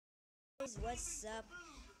What's up?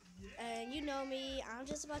 And you know me, I'm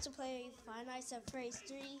just about to play Five Nights at Freddy's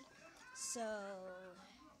 3. So,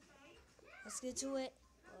 let's get to it.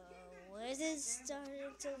 When is it starting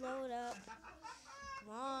to load up?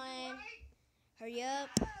 Come on. Hurry up.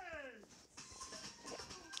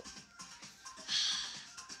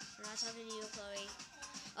 I'm not talking to you, Chloe.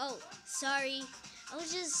 Oh, sorry. I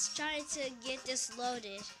was just trying to get this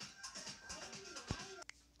loaded.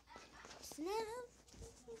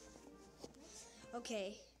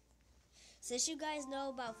 Okay. Since you guys know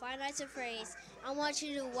about Five Nights at Freddy's, I want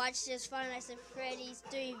you to watch this Five Nights at Freddy's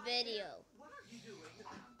 3 video.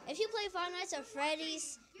 If you play Five Nights at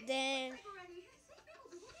Freddy's, then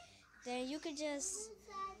you can just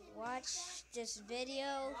watch this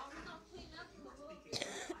video.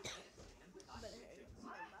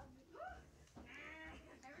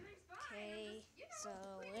 Okay, so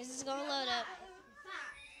this is gonna load up.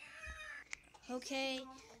 Okay,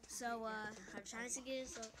 so I'm trying to get it.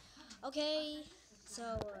 So okay,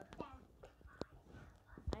 so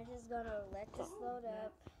I'm just gonna let this load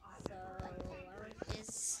up.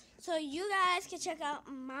 So you guys can check out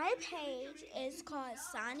my page. It's called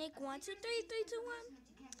Sonic123321.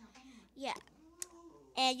 Yeah.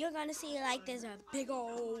 And you're gonna see like there's a big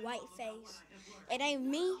old white face. It ain't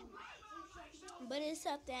me, but it's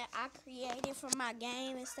something I created for my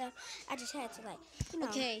game and stuff. I just had to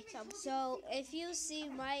Okay, so if you see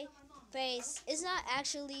my face, it's not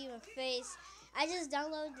actually a face. I just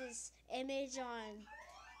downloaded this image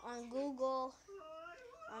on Google,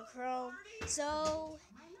 on Chrome. So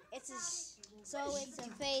it's a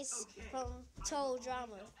face from Total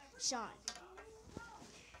Drama, Sean.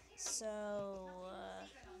 So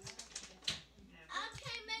I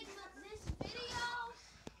can't make this video.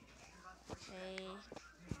 okay.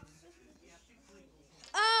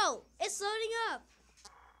 Oh, it's loading up.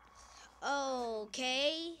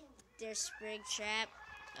 Okay, there's Springtrap.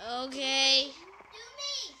 Okay,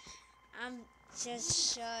 I'm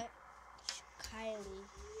just shut, Kylie.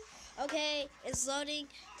 Okay, it's loading.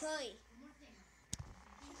 Chloe.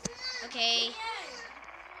 Okay.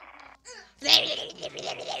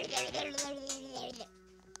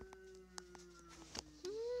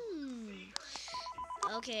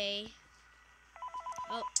 Okay.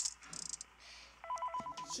 Oh.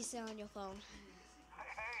 She's still on your phone.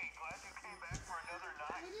 Hey, glad you came back for another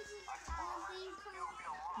night.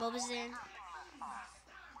 What was in?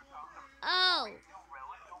 Oh.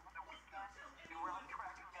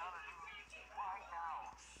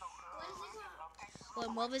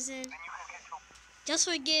 What was in? Just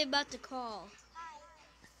forget about the call.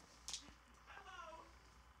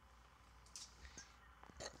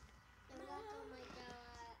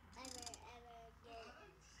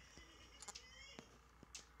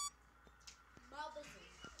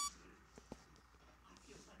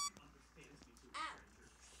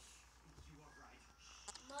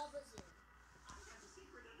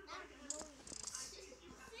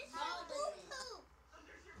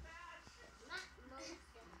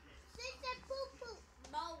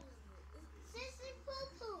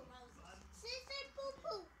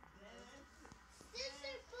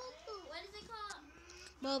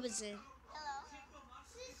 Mobazin.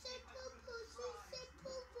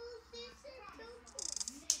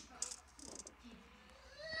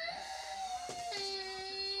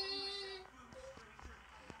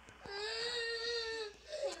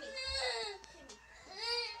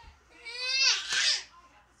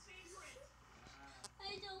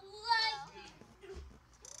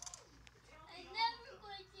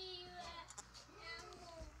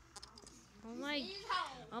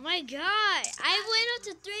 Oh my god! I went up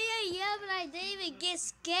to 3 a.m. and I didn't even get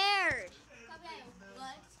scared.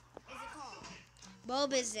 What is it called?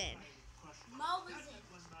 Mobazin. Mobazin.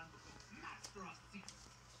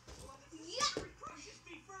 Yeah.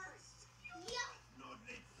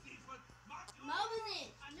 Mobazin.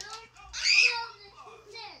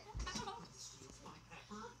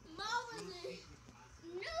 Mobazin.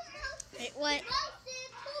 Wait, what?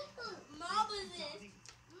 Mobazin.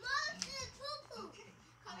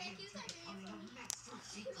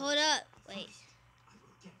 Hold up. Wait.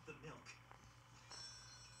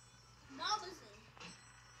 Mobazin.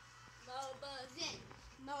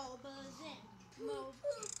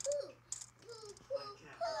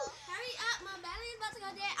 Hurry up, my battery's about to go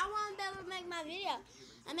dead. I want to be able to make my video.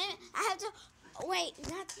 I have to wait,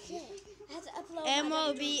 not yet. I have to upload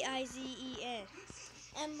Mobizin.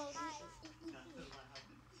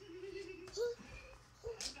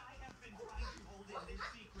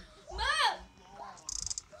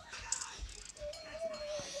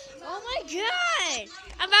 Oh my god!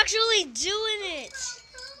 I'm actually doing it!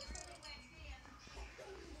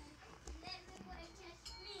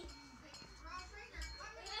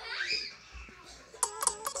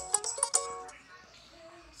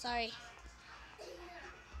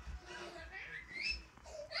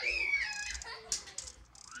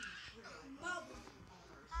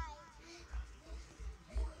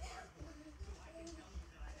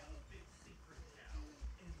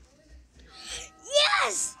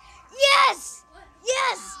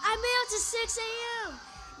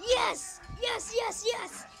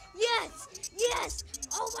 Yes! Yes! Yes!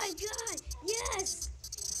 Oh my God! Yes!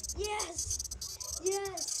 Yes!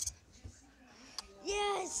 Yes!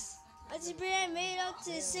 Yes! Auntie Brianne made it up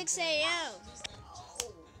to 6 a.m.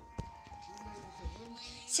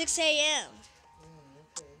 6 a.m.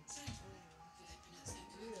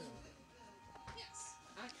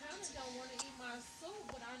 I kind of don't want to eat my soup,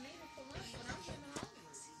 but I need it for lunch, but I'm getting hungry.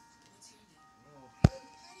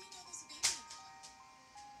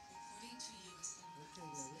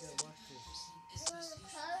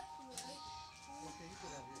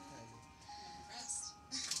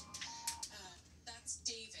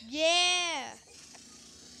 Yeah.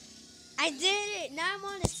 I did it. Now I'm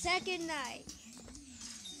on the second night.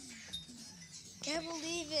 Can't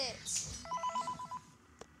believe it.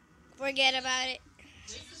 Forget about it.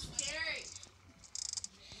 This is scary.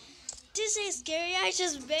 This ain't scary. I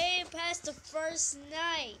just made it past the first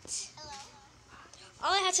night.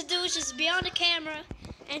 All I had to do was just be on the camera,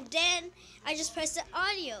 and then I just pressed the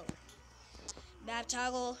audio. Map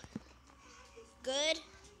toggle. Good.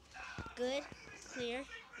 Good. Clear.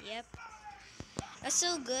 Yep. That's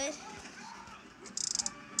still good.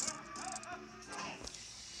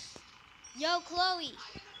 Yo, Chloe.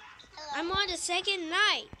 I'm on the second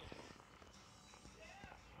night.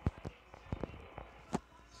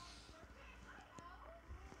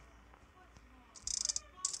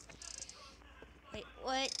 Wait,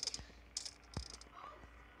 what?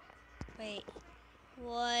 Wait,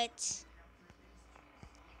 what?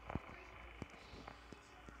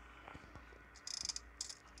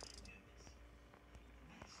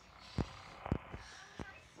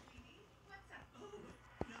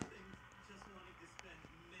 Nothing. Just wanting to spend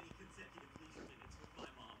many consecutive leisure minutes with my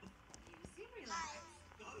mom. You seem relaxed.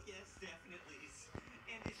 Oh, yes, definitely.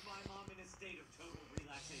 And is my mom in a state of total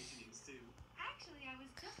relaxation too? Actually, I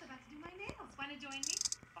was just about to do my nails. Want to join me?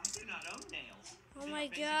 I do not own nails. Oh They my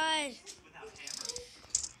are basically God. nails without hammers.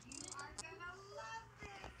 You are gonna love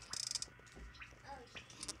this.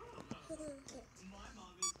 My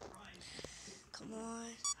mom is right. Come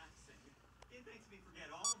on. It makes me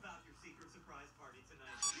forget all about your secret surprise party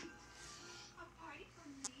tonight. A party for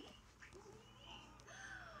me?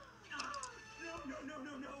 No.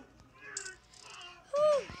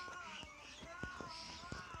 Woo.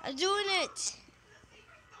 I'm doing it.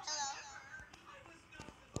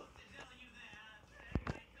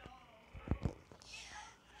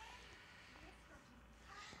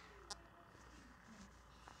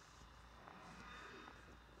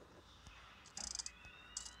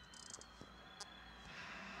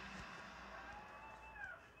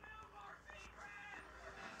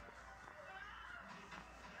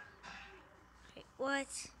 Wait, what?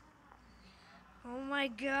 Oh my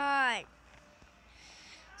God.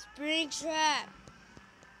 Spring trap.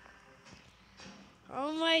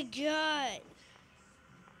 Oh my God.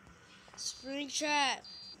 Spring trap.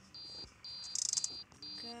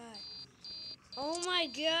 God. Oh my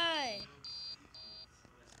God.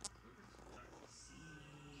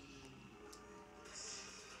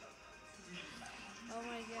 Oh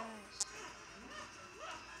my God.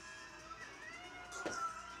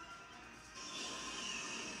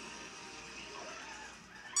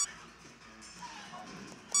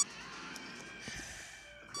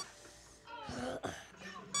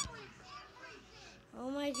 Oh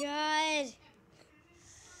my God.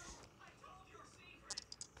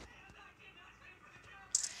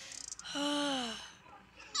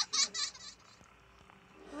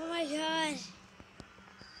 Oh my God.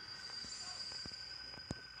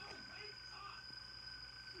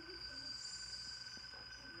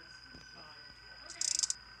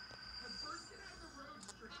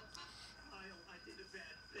 Kyle, I did a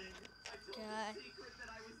bad thing. I told God. the secret that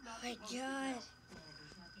I was not Oh my supposed to God. tell.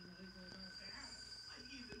 I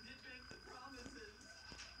even did make the promises.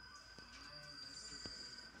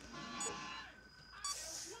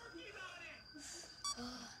 Working on it!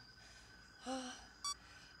 Oh,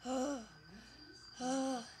 oh,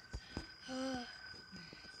 oh, oh,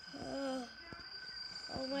 oh.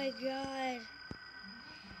 Oh my God.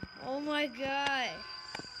 Oh my God.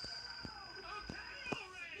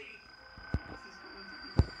 This is going to be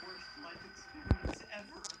the worst life experience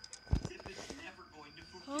ever. Tip is never going to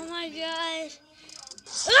forgive Oh my me. God.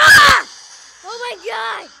 Ah! Oh my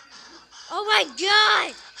God. Oh my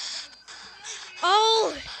God.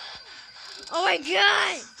 Oh. Oh my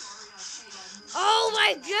God. Oh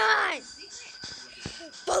my God.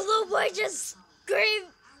 The little boy just screamed.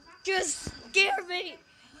 Just scared me.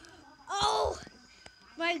 Oh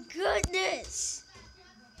my goodness.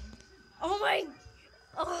 Oh my.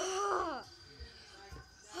 Oh.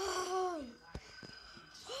 Oh.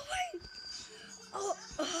 Oh my. Oh.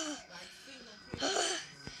 Oh.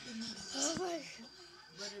 Oh my.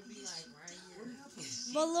 But it'd be like right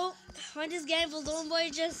here. Balloon. On this game, Balloon Boy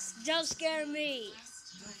just jump scared me.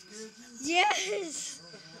 Yes.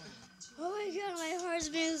 Oh my god, my heart's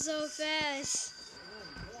beating so fast.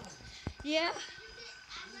 Yeah.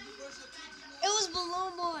 It was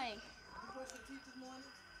Balloon Boy.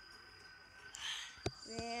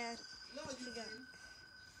 Man.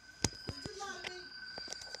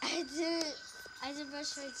 I didn't. I didn't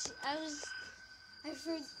brush my teeth. I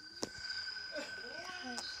forgot.